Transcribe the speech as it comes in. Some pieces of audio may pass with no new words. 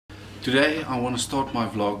Today I want to start my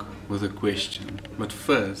vlog with a question, but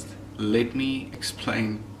first let me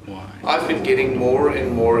explain why. I've been getting more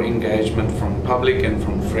and more engagement from public and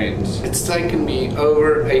from friends. It's taken me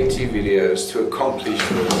over 80 videos to accomplish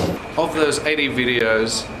this. Of those 80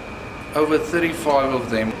 videos, over 35 of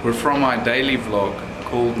them were from my daily vlog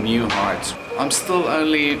called New Heights. I'm still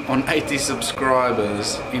only on 80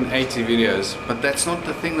 subscribers in 80 videos, but that's not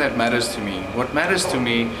the thing that matters to me. What matters to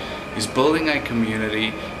me is building a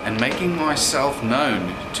community and making myself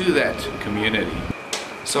known to that community.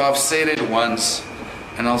 So I've said it once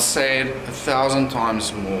and I'll say it 1,000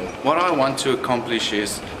 times more. What I want to accomplish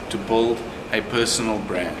is to build a personal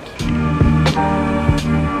brand.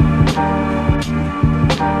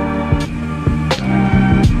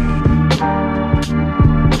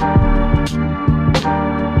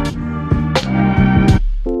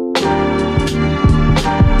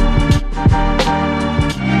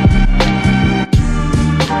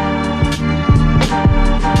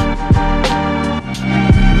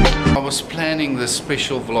 I was planning this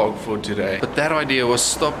special vlog for today, but that idea was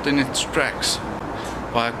stopped in its tracks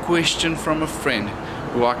by a question from a friend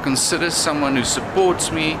who I consider someone who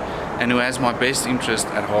supports me and who has my best interest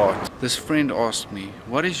at heart. This friend asked me,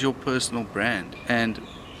 what is your personal brand? And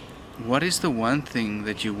what is the one thing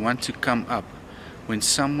that you want to come up when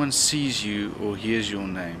someone sees you or hears your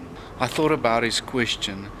name? I thought about his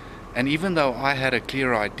question, and even though I had a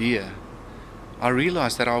clear idea, I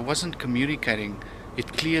realized that I wasn't communicating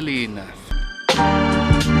it clearly enough.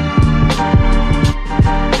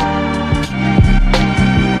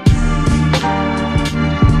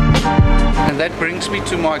 And that brings me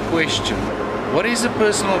to my question. What is a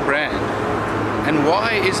personal brand? And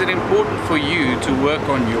why is it important for you to work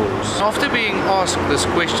on yours? After being asked this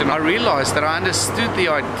question, I realized that I understood the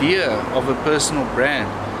idea of a personal brand,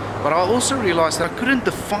 but I also realized that I couldn't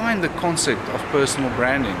define the concept of personal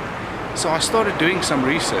branding. So I started doing some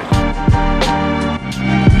research.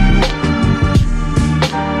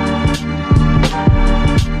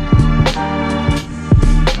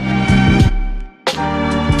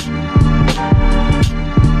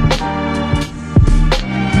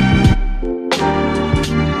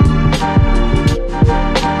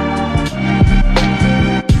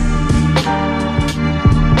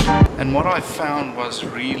 And what I found was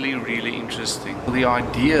really interesting. The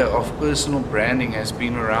idea of personal branding has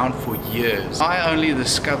been around for years. I only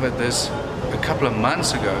discovered this a couple of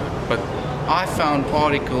months ago, but I found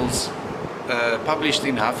articles published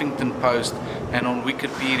in Huffington Post and on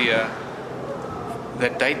Wikipedia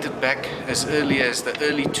that dated back as early as the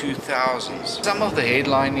early 2000s. Some of the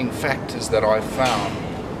headlining factors that I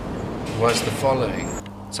found was the following.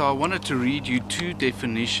 So I wanted to read you two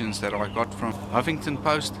definitions that I got from Huffington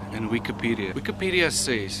Post and Wikipedia. Wikipedia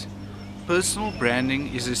says, personal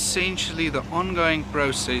branding is essentially the ongoing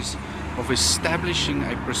process of establishing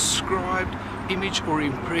a prescribed image or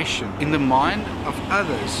impression in the mind of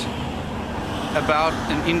others about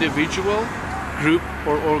an individual, group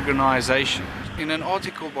or organization. In an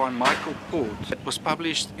article by Michael Port that was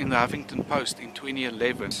published in the Huffington Post in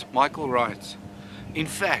 2011, Michael writes, in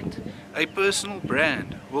fact, a personal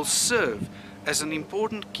brand will serve as an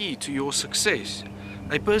important key to your success.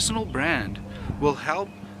 A personal brand will help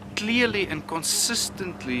clearly and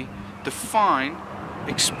consistently define,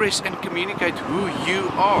 express and communicate who you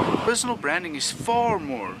are. Personal branding is far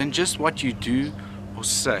more than just what you do or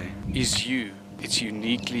say. It's you. It's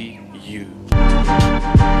uniquely you.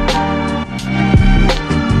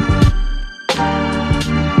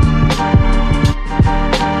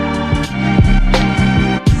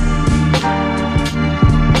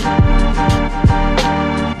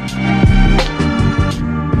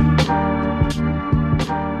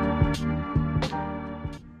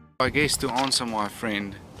 I guess to answer my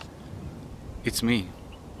friend, it's me.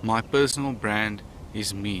 My personal brand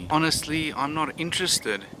is me. Honestly, I'm not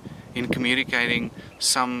interested in communicating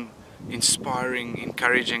some inspiring,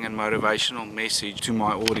 encouraging and motivational message to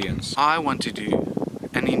my audience. I want to do,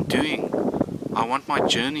 and in doing, I want my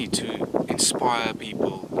journey to inspire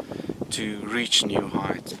people to reach new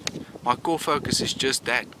heights. My core focus is just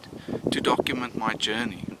that, to document my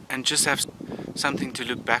journey and just have something to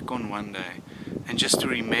look back on one day. And just to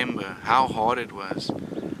remember how hard it was,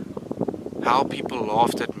 how people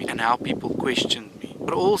laughed at me and how people questioned me,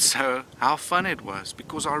 but also how fun it was,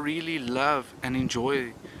 because I really love and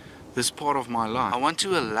enjoy this part of my life. I want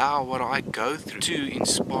to allow what I go through to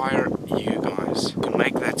inspire you guys to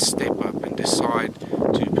make that step up and decide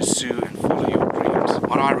to pursue and follow your dreams.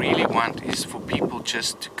 What I really want is for people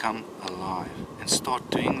just to come alive and start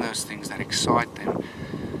doing those things that excite them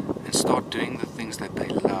and start doing the things that they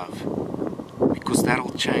love, because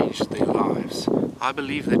that'll change their lives. I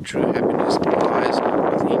believe that true happiness lies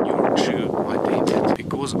within your true identity,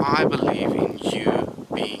 because I believe in you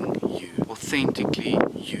being you, authentically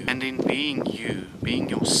you. And in being you, being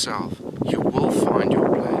yourself, you will find your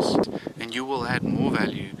place and you will add more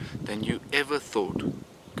value than you ever thought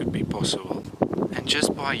could be possible. And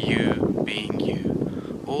just by you being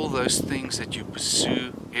you, all those things that you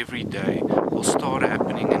pursue every day will start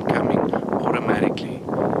happening and coming automatically,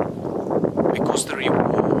 because the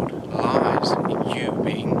reward lies in you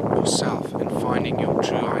being yourself and finding your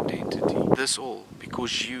true identity. This all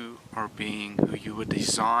because you are being who you were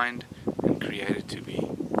designed and created to be.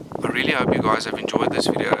 I really hope you guys have enjoyed this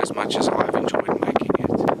video as much as I've enjoyed making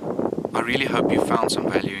it. I really hope you found some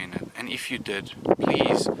value in it, and if you did,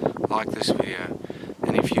 please like this video,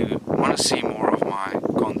 and if you want to see more of my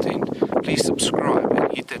content, please subscribe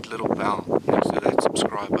and hit that little bell next to that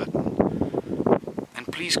subscribe button, and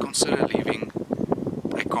please consider leaving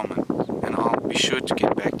a comment, and I'll be sure to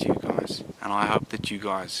get back to you guys. And I hope that you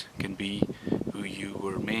guys can be who you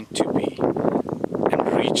were meant to be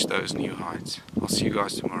and reach those new heights. I'll see you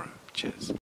guys tomorrow. Cheers.